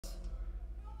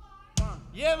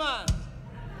Yeah, man.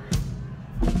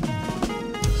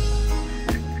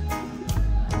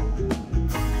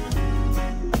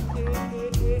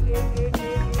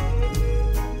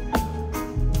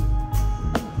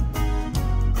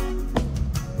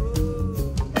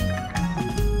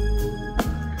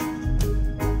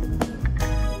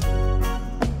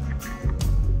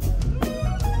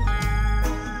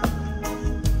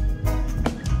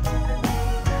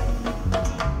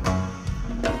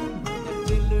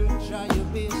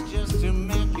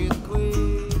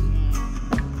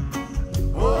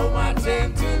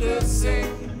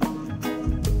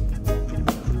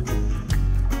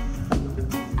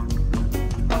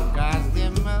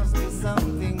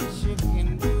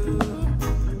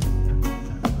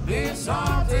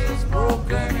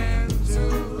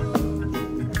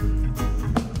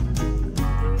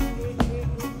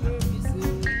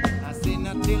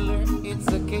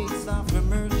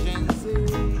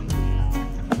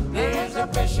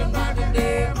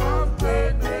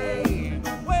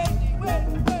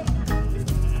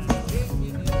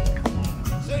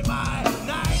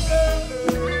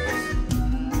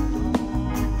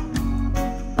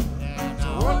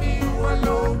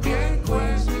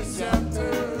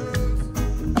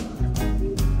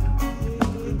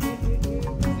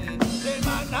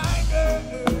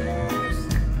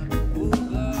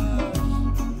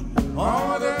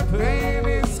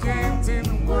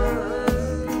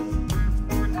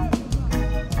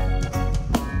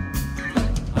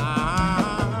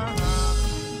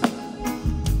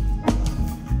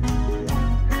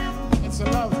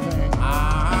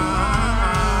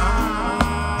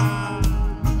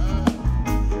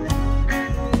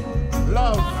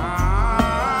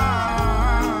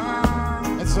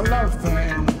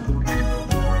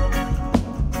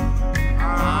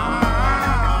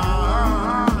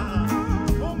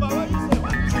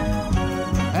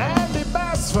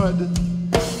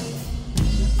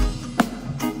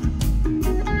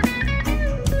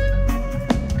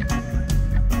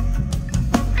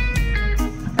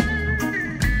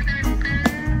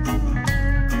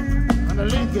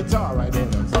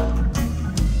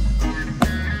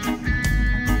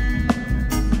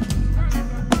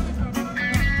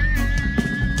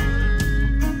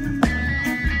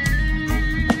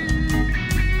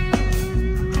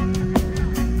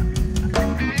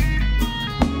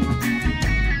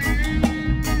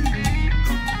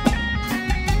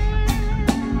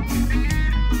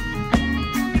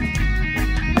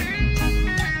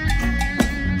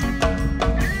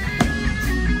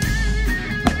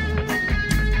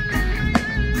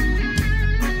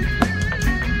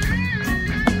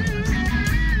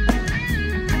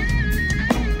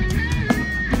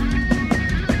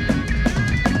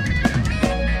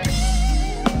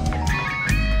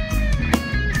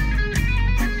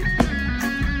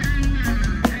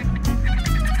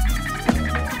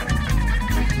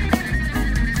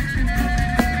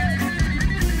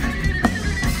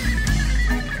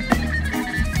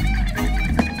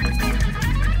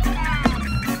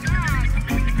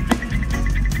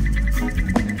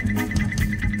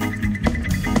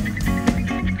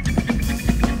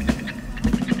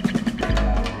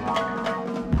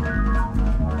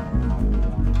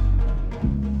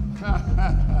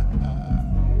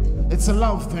 It's a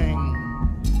love thing.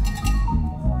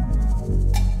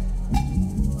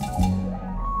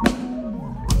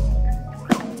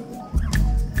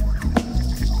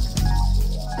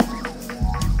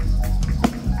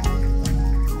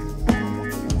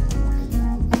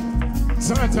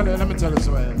 So let me tell you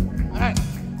something. Hey,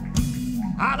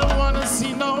 I don't want to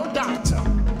see no doctor.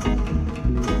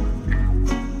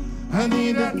 I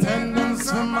need attendance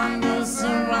from my nurse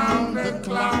around the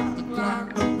clock, the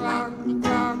clock, the clock, the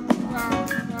clock, the clock,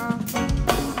 the clock.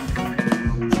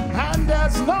 And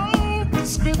there's no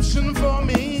prescription for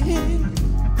me,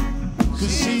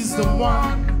 'cause she's the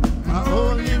one, my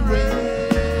only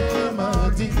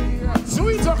remedy. So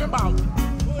what you talking about?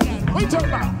 What you talking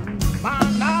about? My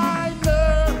night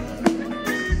nurse.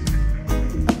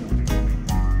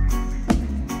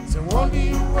 So only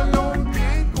you alone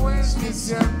can quench this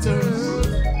shelter.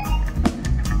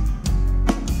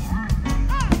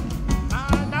 My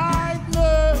night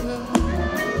nurse.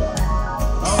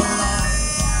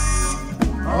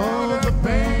 Oh, the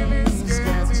pain is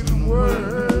getting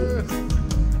worse.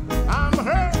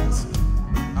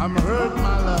 I'm hurt,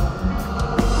 my love.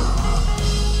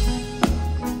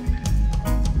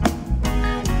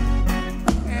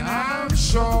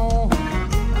 Sure.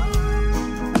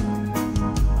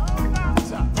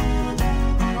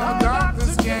 No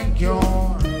doctors can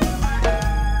cure.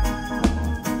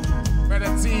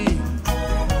 Better tea.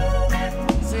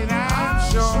 Say that I'm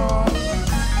sure.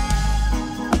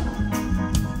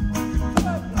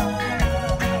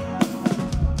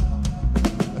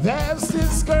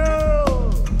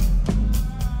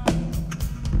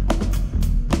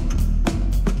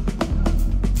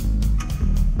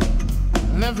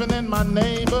 living in my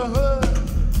neighborhood.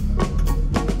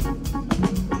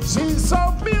 She's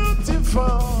so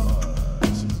beautiful.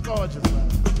 She's gorgeous, man.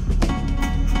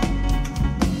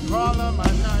 Call her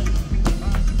my night.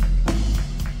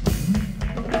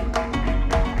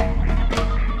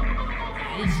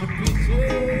 It's a pity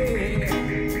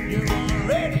you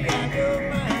already got your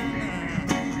mind.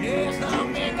 Yes, now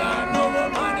me got no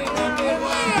money to give.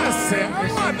 Yes, I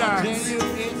want that.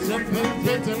 It's a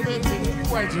Pity.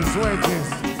 Wages.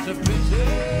 It's a pity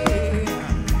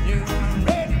you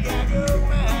already got your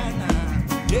mind.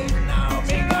 Yes, now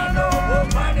me got no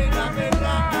money to give.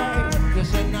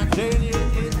 Yes, and I tell you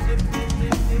it's a pity.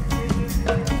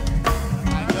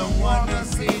 I don't wanna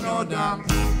see no dump.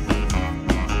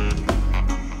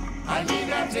 I need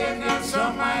attendance so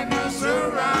my nurse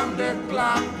around the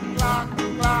clock.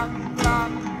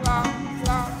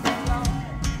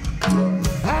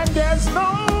 And there's no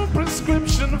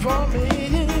prescription for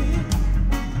me,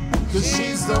 'cause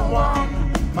she's the one,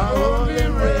 my only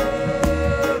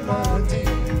remedy.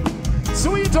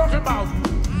 So what you talking about?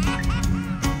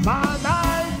 My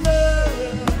night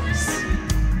nurse.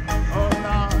 Oh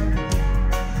Lord.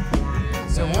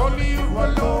 So only you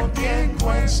alone can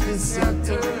quench this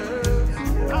thirst.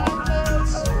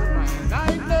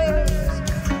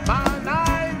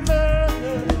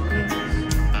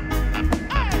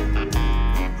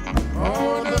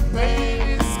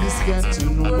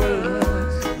 Getting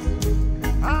worse.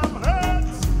 I'm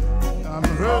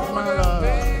hurt, my love.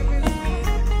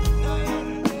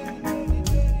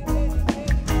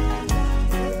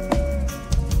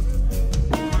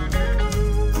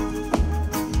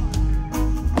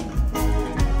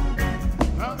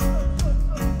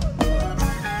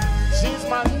 She's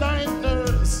my night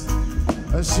nurse.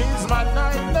 She's my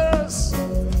night